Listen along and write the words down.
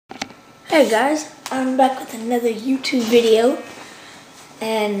Hey guys, I'm back with another YouTube video,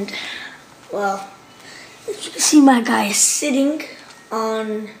 and well, as you can see, my guy is sitting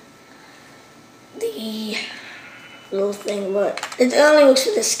on the little thing, but it only looks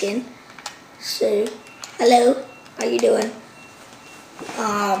for the skin. So, hello, how you doing?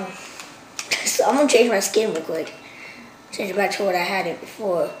 So I'm gonna change my skin real quick, change it back to what I had it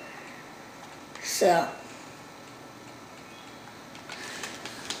before. So,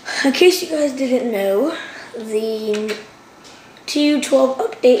 in case you guys didn't know, the TU12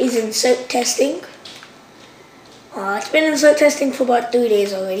 update is in soak testing. It's been in soak testing for about 3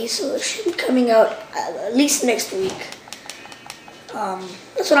 days already, so it should be coming out at least next week.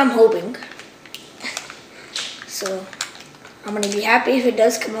 That's what I'm hoping. So, I'm going to be happy if it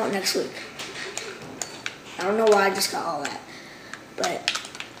does come out next week. I don't know why I just got all that, but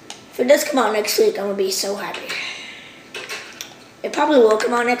if it does come out next week, I'm going to be so happy. It probably will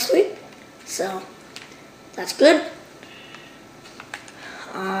come out next week, so that's good.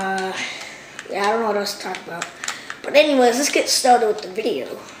 Yeah, I don't know what else to talk about. But anyways, let's get started with the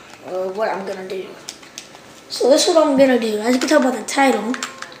video, or what I'm gonna do. So this is what I'm gonna do. As you can tell by the title,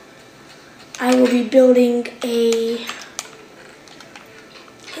 I will be building I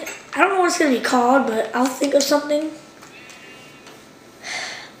don't know what it's gonna be called, but I'll think of something.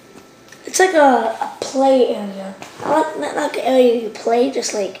 It's like a play area. Not like an area you play,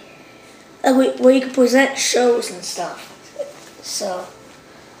 just like where you can present shows and stuff. So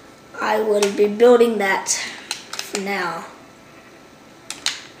I will be building that for now.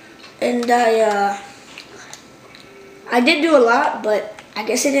 And I did do a lot, but I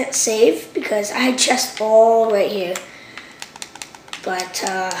guess I didn't save because I had chests all right here. But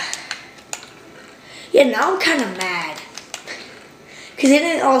yeah, now I'm kind of mad because it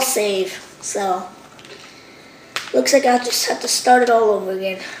didn't all save. So looks like I'll just have to start it all over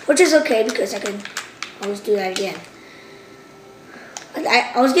again, which is okay because I can always do that again.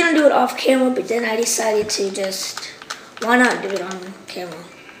 I was gonna do it off camera, but then I decided to just, why not do it on camera?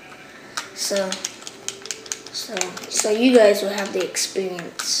 So you guys will have the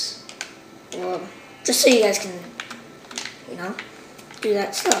experience. Well, just so you guys can, do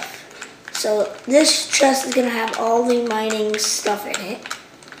that stuff. So this chest is gonna have all the mining stuff in it.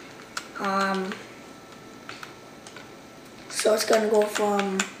 So it's gonna go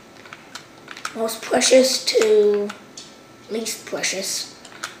from most precious to least precious.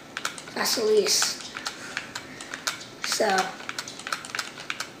 That's the least. So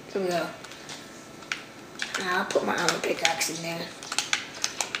here we go. I'll put my iron pickaxe in there.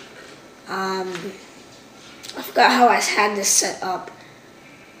 I forgot how I had this set up.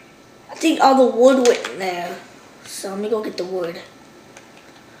 I think all the wood went in there. So let me go get the wood.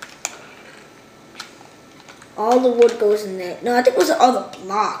 All the wood goes in there. No, I think it was all the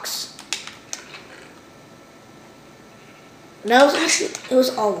blocks. No, it was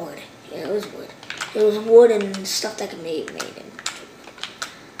all wood. Yeah, it was wood. It was wood and stuff that can be made in.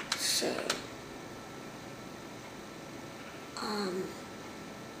 So,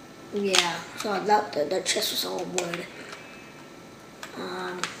 yeah. So that chest was all wood.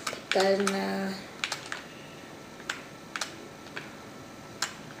 Put that in there.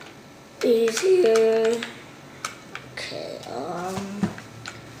 These here. Okay.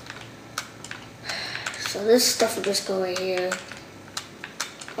 So this stuff will just go right here.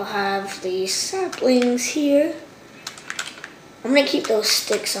 I'll have these saplings here. I'm gonna keep those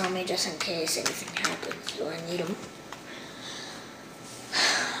sticks on me just in case anything happens, so I need them.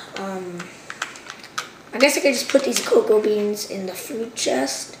 I guess I could just put these cocoa beans in the food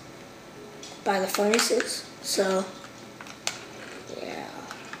chest by the furnaces. So, yeah.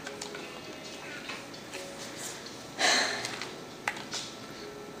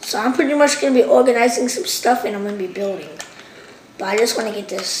 So I'm pretty much going to be organizing some stuff and I'm going to be building. But I just want to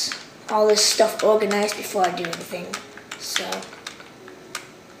get all this stuff organized before I do anything. So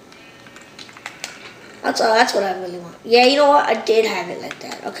that's what I really want. Yeah, you know what? I did have it like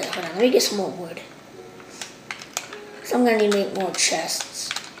that. Okay, hold on. Let me get some more wood. So I'm going to need to make more chests.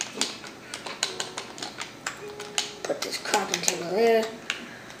 Put this crafting table there.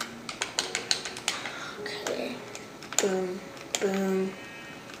 Okay. Boom, boom.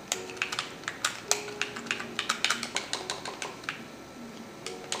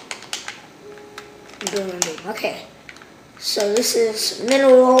 Boom, boom. Okay, so this is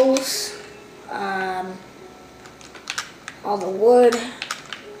minerals, all the wood.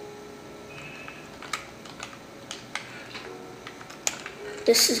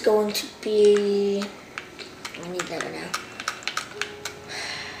 This is going to be, I need that now.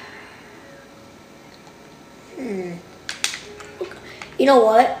 You know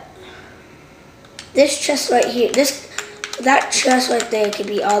what? this chest right here, that chest right there could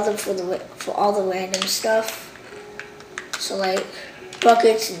be all for all the random stuff. So like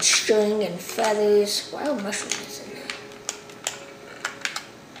buckets and string and feathers. Why are mushrooms in there?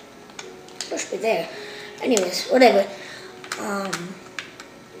 Must be there. Anyways, whatever. I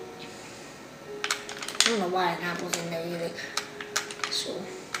don't know why an apple's in there either. So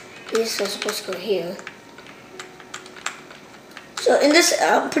these are supposed to go here. So in this,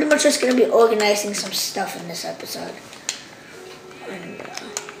 I'm pretty much just gonna be organizing some stuff in this episode. And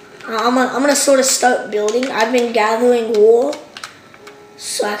I'm gonna sort of start building. I've been gathering wool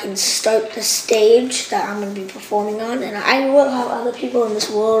so I can start the stage that I'm gonna be performing on, and I will have other people in this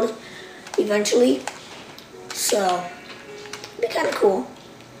world eventually. So it'll be kind of cool.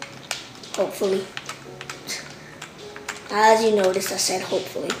 Hopefully. As you noticed, I said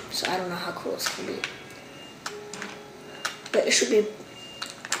hopefully, so I don't know how cool it's gonna be. But it should be.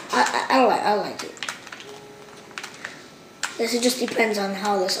 I like it. This just depends on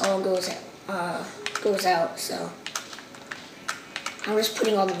how this all goes out. So I'm just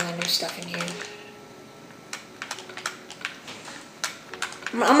putting all the random stuff in here.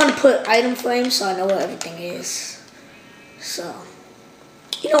 I'm gonna put item frames so I know where everything is. So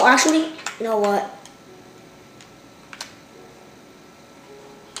you know what?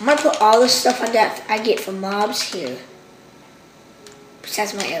 I'm gonna put all the stuff I get from mobs here.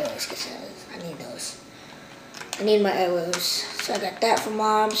 Besides my arrows, because I need those. I need my arrows. So I got that for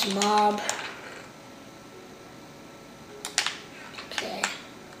mobs, mob. Okay.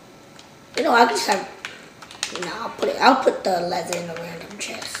 You know, I can just have, no, I'll put the leather in the random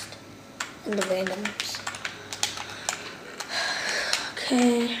chest. In the randoms.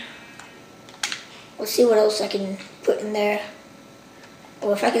 Okay. Let's see what else I can put in there.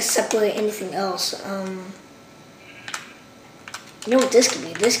 Or if I can separate anything else. You know what this could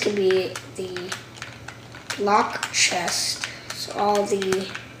be? This could be the block chest. So all the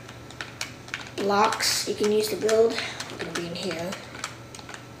blocks you can use to build are going to be in here.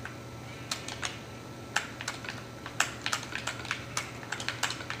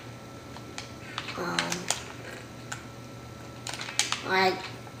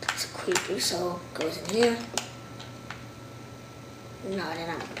 That's a creeper, so it goes in here. No, then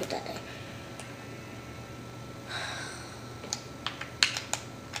I'm going to put that there.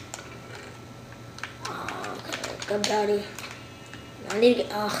 Gunpowder. I need to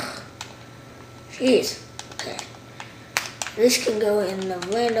get, jeez. Okay. This can go in the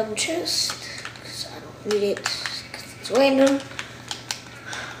random chest, because I don't need it, because it's random.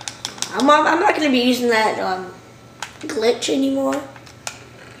 I'm not going to be using that glitch anymore,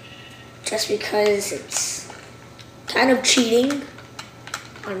 just because it's kind of cheating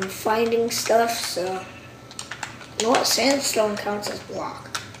on finding stuff, so, you know what, sandstone counts as block.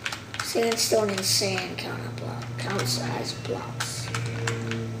 Sandstone and sand count as blocks.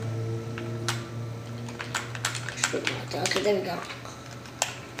 Okay, there we go.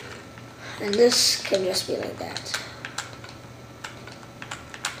 And this can just be like that.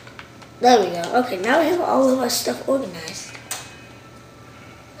 There we go. Okay, now we have all of our stuff organized.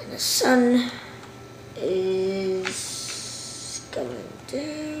 And the sun is going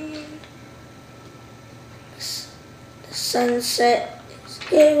down. The sunset is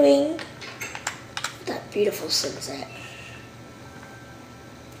going. That beautiful sunset.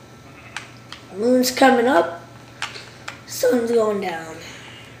 Moon's coming up. Sun's going down.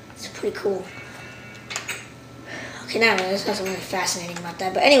 It's pretty cool. Okay, now there's nothing really fascinating about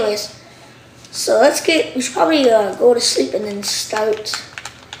that. But anyways, so we should probably go to sleep and then start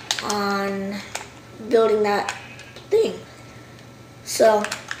on building that thing. So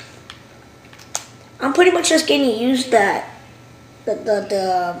I'm pretty much just getting to use that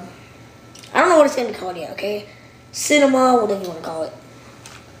I don't know what it's gonna be called yet, okay? Cinema, whatever you wanna call it.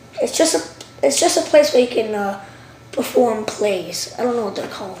 It's just a place where you can perform plays. I don't know what they're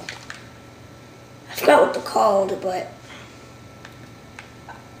called. I forgot what they're called, but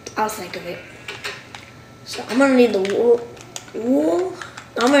I'll think of it. So I'm gonna need the wool.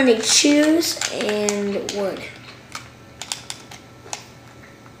 I'm gonna need shoes and wood.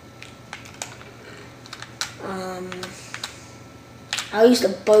 I'll use the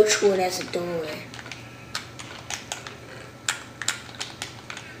birch wood as a doorway.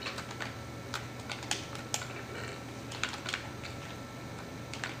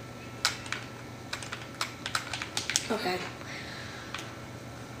 Okay.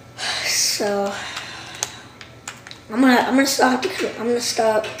 So I'm gonna start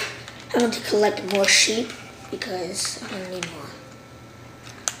having to collect more sheep because I'm gonna need more.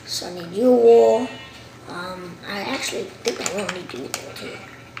 So I need your wool. I actually think I won't need your wool too.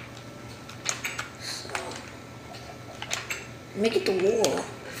 Make it the wall.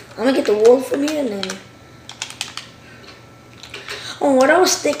 I'm gonna get the wall from here and then. Oh, what I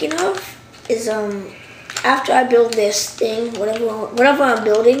was thinking of is after I build this thing, whatever I'm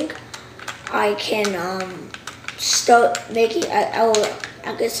building, I can start making.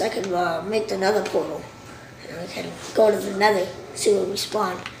 I guess I could make another portal. And I can go to the Nether, see where we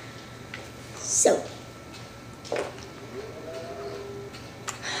spawn. So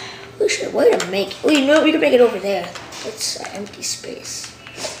we should wait to make. Oh, you know what? We can make it over there. It's an empty space.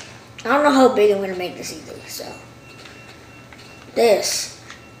 I don't know how big I'm gonna make this either. So this.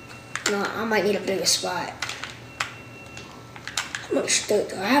 No, I might need a bigger spot. How much dirt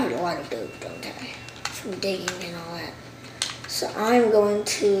do I have? A lot of dirt, don't I? From digging and all that. So I'm going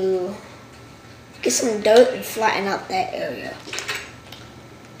to get some dirt and flatten out that area.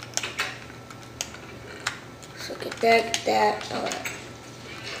 So get that, all right.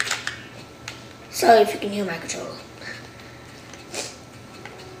 Sorry if you can hear my controller.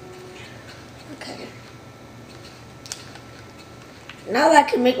 Okay. Now that I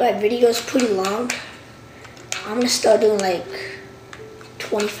can make my videos pretty long, I'm gonna start doing like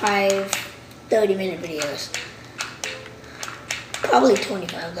 25, 30-minute videos. Probably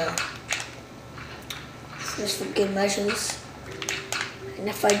 25 though. Just for good measures. And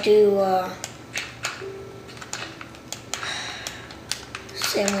if I do,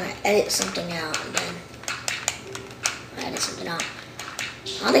 say I'm gonna edit something out and then edit something out.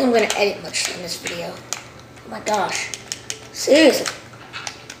 I don't think I'm gonna edit much in this video. Oh my gosh. Seriously.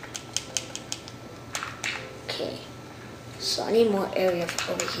 Okay. So I need more area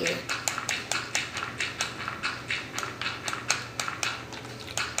over here.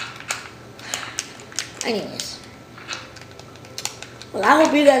 Anyways. Well, I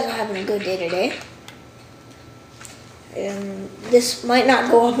hope you guys are having a good day today. This might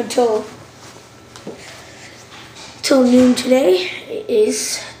not go up until noon today. It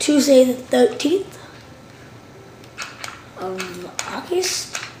is Tuesday the 13th of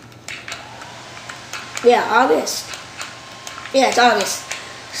August. Yeah, August. Yeah, it's August.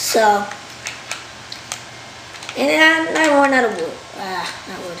 So, and I run out of wood.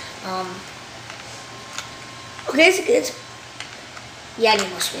 Not wood. Okay, it's yeah, I need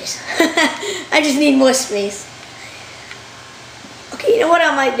more space. I just need more space. Okay, you know what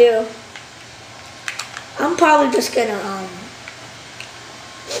I might do? I'm probably just gonna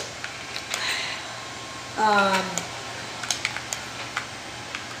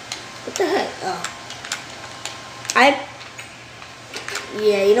what the heck? Oh,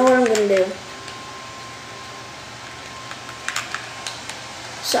 yeah, you know what I'm gonna do?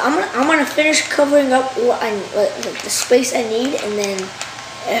 So I'm gonna finish covering up what the space I need, and then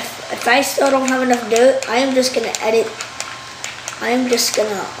if I still don't have enough dirt, I am just gonna edit. I am just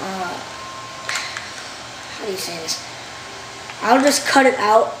gonna how do you say this? I'll just cut it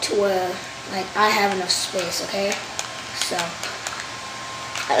out to where like I have enough space. Okay, so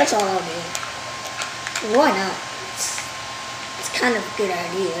that's all I'll do. Why not? It's kind of a good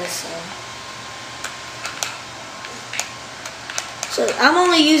idea. So I'm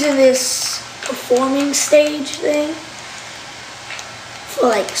only using this performing stage thing for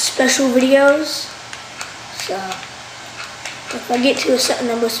like special videos. So if I get to a certain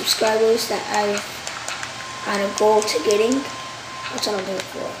number of subscribers that I've had a goal to getting, that's what I'll do it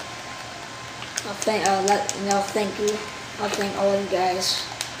for. I'll thank you. I'll thank all of you guys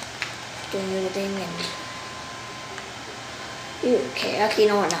for doing everything and okay, you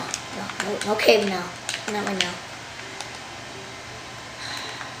know what now? No cave now. Not right now.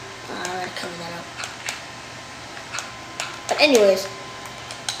 I gotta cover that up. But anyways,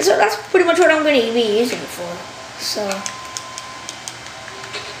 so that's pretty much what I'm gonna be using it for. So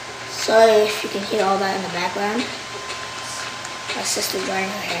sorry if you can hear all that in the background. My sister drying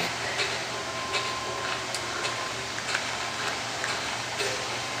her hair.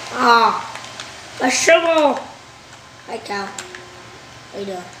 Ah, a shovel! Hi, cow. How you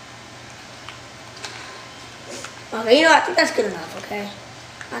doing? Okay, you know, I think that's good enough, okay?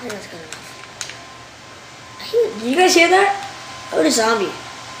 I think that's good enough. Did you guys hear that? I heard a zombie.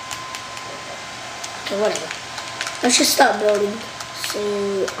 Okay, whatever. Let's just start building.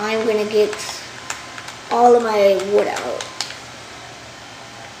 So I'm gonna get all of my wood out.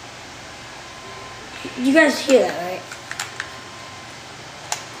 You guys hear that, right?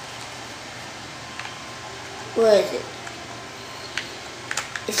 Where is it?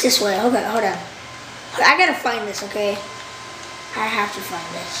 It's this way. Okay, hold on. I gotta find this, okay? I have to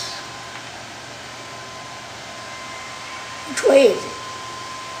find this. Which way is it?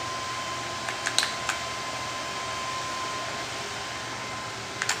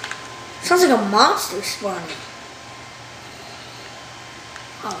 Sounds like a monster spawning.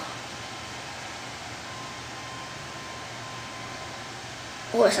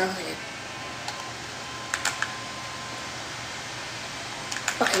 Oh, it sounds like it.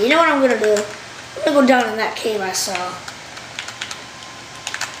 Okay, you know what I'm gonna do? I'm gonna go down in that cave I saw.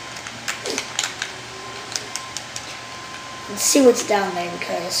 And see what's down there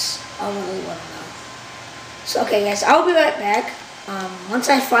because I really want to know. So, okay guys, I'll be right back. Once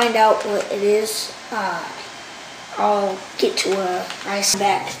I find out what it is, I'll get to where I come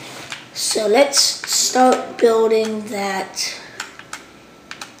back. So let's start building that.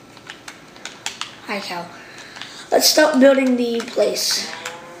 Hi, cow. Let's start building the place.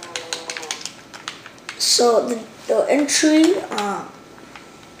 So the entry, I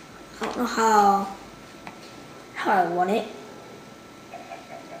don't know how I want it.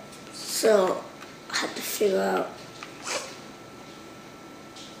 So I have to figure out.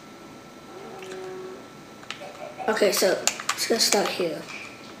 Okay, so it's gonna start here.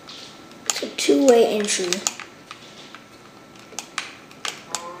 It's a two-way entry.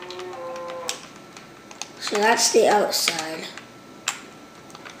 So that's the outside.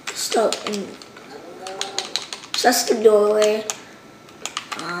 So that's the doorway.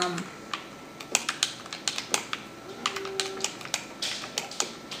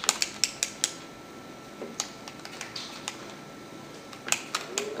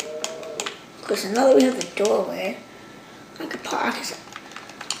 Because now that we have the doorway, I could park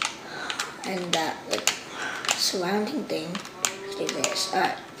and that like surrounding thing. Let's do this.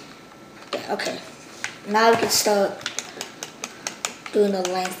 Alright. Yeah, okay. Now we can start doing the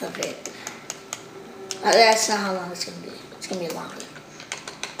length of it. That's not how long it's gonna be. It's gonna be longer.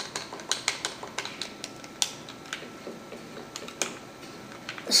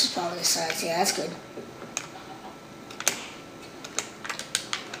 This is probably the size. Yeah, that's good.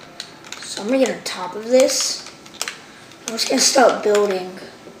 So I'm gonna get on top of this. I'm just gonna start building.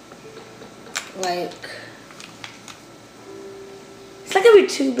 Like, it's not gonna be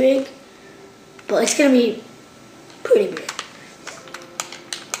too big, but it's gonna be pretty big.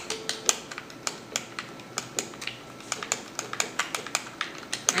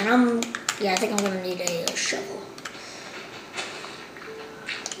 And I think I'm gonna need a shovel.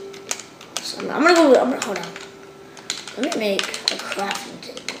 So I'm gonna hold on. Let me make a crafting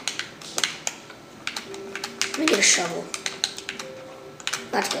table. Let me get a shovel.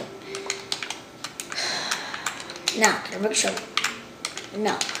 That's good. Now, can I make a shovel?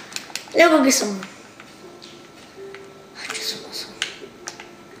 No. Then we'll get some. I just want some.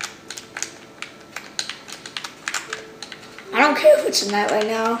 I don't care if it's night right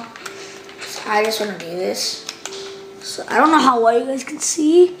now. I just want to do this. So I don't know how well you guys can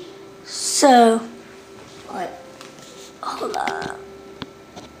see. So, what? Hold on.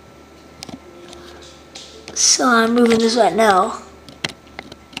 So I'm moving this right now.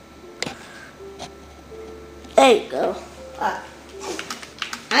 There you go. Now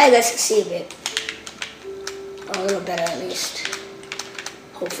you guys can see a bit. Or a little better at least.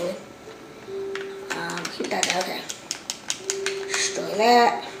 Hopefully. Keep that down. Okay. Destroy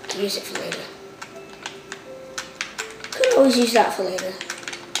that. Use it for later. Could always use that for later.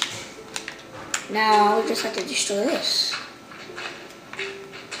 Now we just have to destroy this.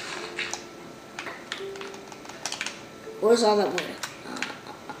 Where's all that wood?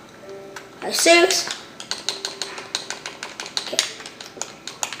 Are you serious? Okay.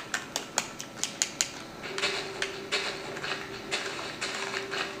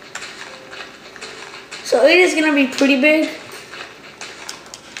 So it is gonna be pretty big.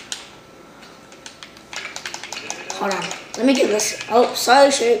 Hold on. Let me get this. Oh,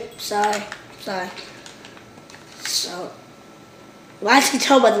 sorry, shape. Sorry. So, well, as you can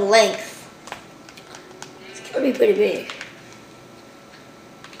tell by the length, it's gonna be pretty big.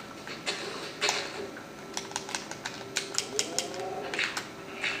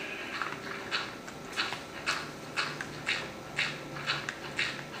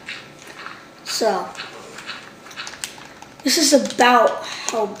 So, this is about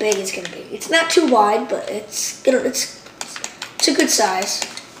how big it's gonna be. It's not too wide, but it's a good size.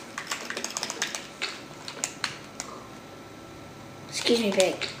 Excuse me,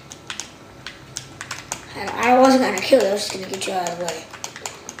 pig. I wasn't gonna kill it, I was just gonna get you out of the way.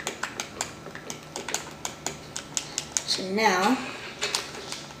 So now,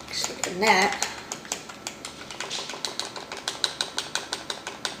 click on that.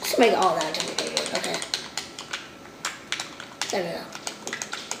 Let's make all that into bigger. Okay. There we go.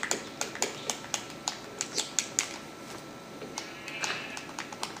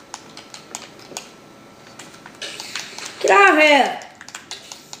 Get out of here!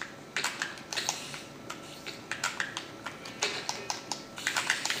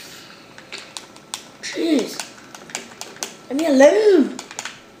 Jeez. Leave me alone.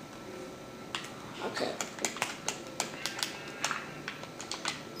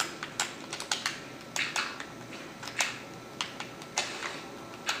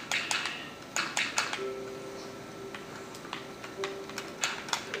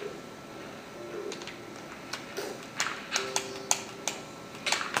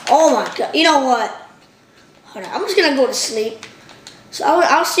 Oh my god. You know what? Hold on. I'm just gonna go to sleep. So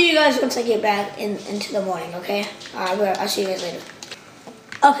I'll see you guys once I get back into the morning, okay? Alright, I'll see you guys later.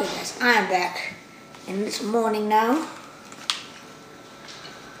 Okay guys, I am back. And it's morning now.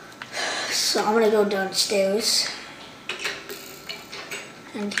 So I'm gonna go downstairs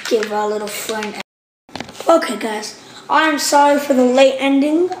and give our little friend. Okay guys, I'm sorry for the late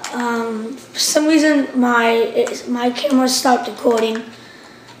ending. For some reason my camera stopped recording.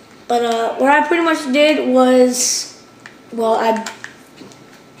 But what I pretty much did was, well, I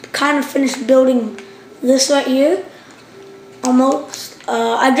kind of finished building this right here, almost.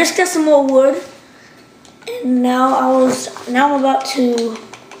 I just got some more wood, and now I'm about to,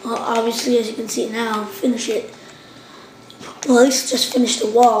 well, obviously as you can see now, finish it. Well, at least just finish the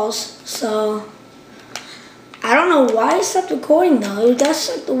walls. So I don't know why it stopped recording though. That's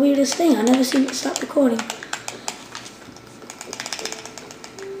like the weirdest thing. I never seen it stop recording.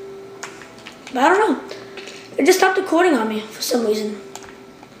 But I don't know. It just stopped recording on me for some reason.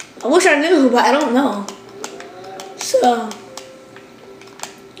 I wish I knew, but I don't know. So,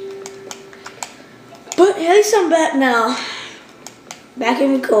 but at least I'm back now. Back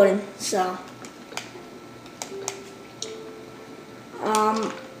in recording. So, I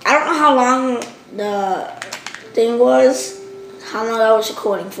don't know how long the thing was. How long I was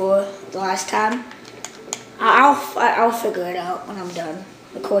recording for the last time. I'll figure it out when I'm done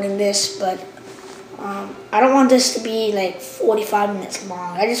recording this, but I don't want this to be like 45 minutes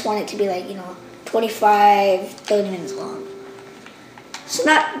long. I just want it to be like, 25, 30 minutes long. So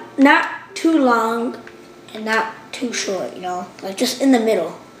not too long and not too short, like just in the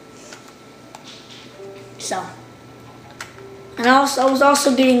middle. So, and I was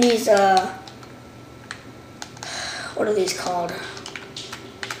also getting these, what are these called?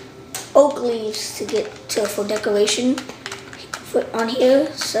 Oak leaves for decoration on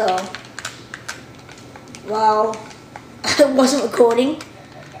here. So, while it wasn't recording,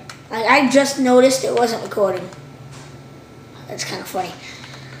 I just noticed it wasn't recording. That's kind of funny.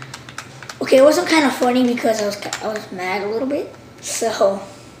 Okay, it wasn't kind of funny because I was mad a little bit. So,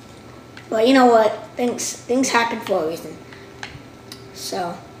 but you know what? Things happen for a reason.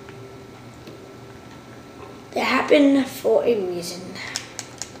 So, they happen for a reason.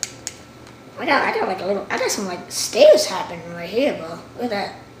 I got some like stairs happening right here, bro. Look at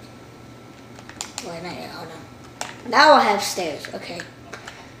that. Wait, not yet. Hold on. Now I have stairs. Okay.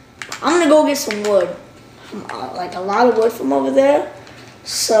 I'm gonna go get some wood, like a lot of wood from over there.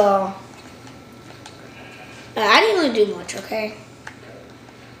 So I didn't really do much. Okay.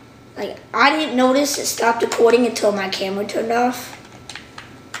 Like I didn't notice it stopped recording until my camera turned off.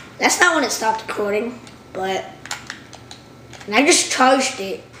 That's not when it stopped recording, but and I just charged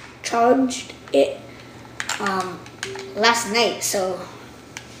it last night. So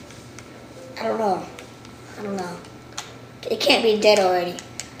I don't know. It can't be dead already.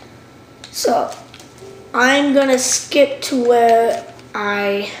 So I'm gonna skip to where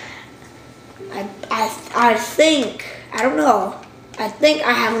I think, I don't know. I think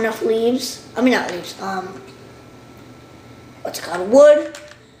I have enough leaves. I mean, not leaves. What's it called? Wood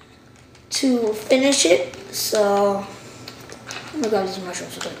to finish it. So I'm gonna grab these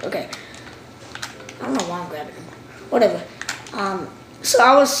mushrooms real quick. Okay. I don't know why I'm grabbing them. Whatever. So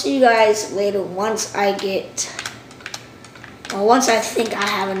I will see you guys later once I think I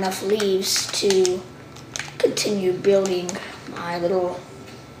have enough leaves to continue building my little,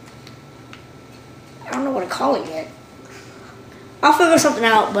 I don't know what to call it yet. I'll figure something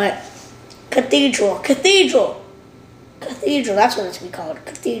out, but cathedral, that's what it's gonna be called,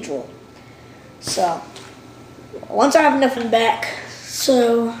 cathedral. So, once I have enough in back,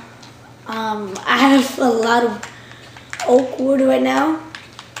 so, I have a lot of oak wood right now.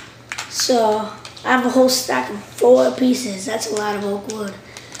 So, I have a whole stack of 4 pieces. That's a lot of oak wood.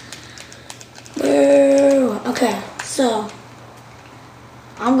 Okay, so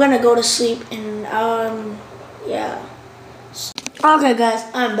I'm gonna go to sleep and yeah. Okay guys,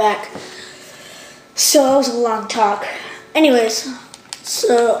 I'm back. So that was a long talk. Anyways,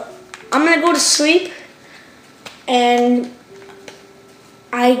 so I'm gonna go to sleep and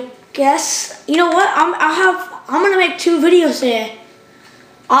I guess, you know what? I'm gonna make 2 videos there.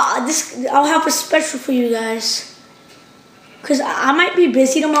 I'll have a special for you guys, cause I might be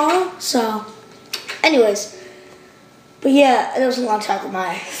busy tomorrow. So, anyways, but yeah, it was a long talk with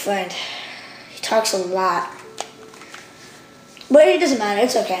my friend. He talks a lot, but it doesn't matter.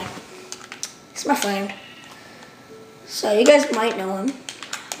 It's okay. He's my friend, so you guys might know him.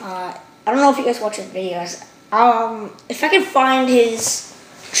 I don't know if you guys watch his videos. If I can find his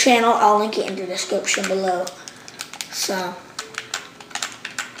channel, I'll link it in the description below. So.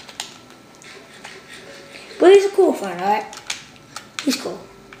 But he's a cool friend, alright? He's cool.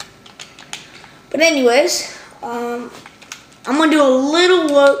 But anyways, I'm gonna do a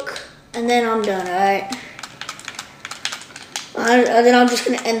little work and then I'm done, alright? And then I'm just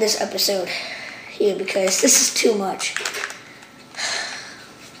gonna end this episode here because this is too much.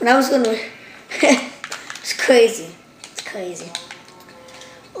 When I was gonna, it's crazy. It's crazy.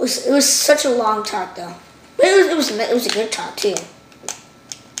 It was such a long talk though. But it was a good talk too.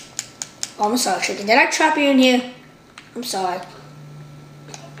 Oh, I'm sorry, Chicken. Did I trap you in here? I'm sorry.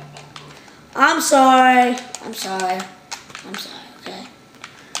 I'm sorry. I'm sorry. I'm sorry, okay?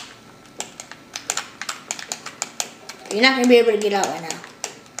 You're not going to be able to get out right now.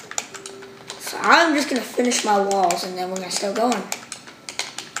 So I'm just going to finish my walls and then we're going to start going.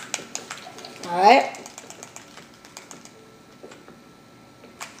 Alright?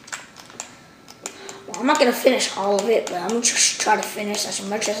 Well, I'm not going to finish all of it, but I'm going to just try to finish as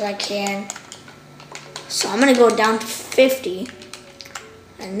much as I can. So I'm going to go down to 50.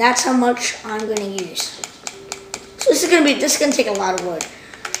 And that's how much I'm going to use. So this is going to take a lot of wood.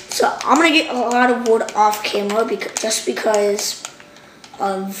 So I'm going to get a lot of wood off camera just because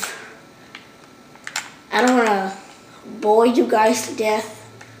of, I don't want to bore you guys to death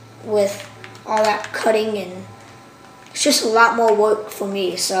with all that cutting, and it's just a lot more work for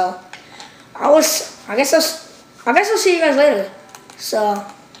me. So I guess I'll see you guys later. So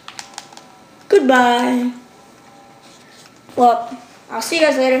goodbye. Well, I'll see you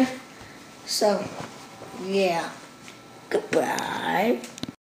guys later. So yeah, goodbye.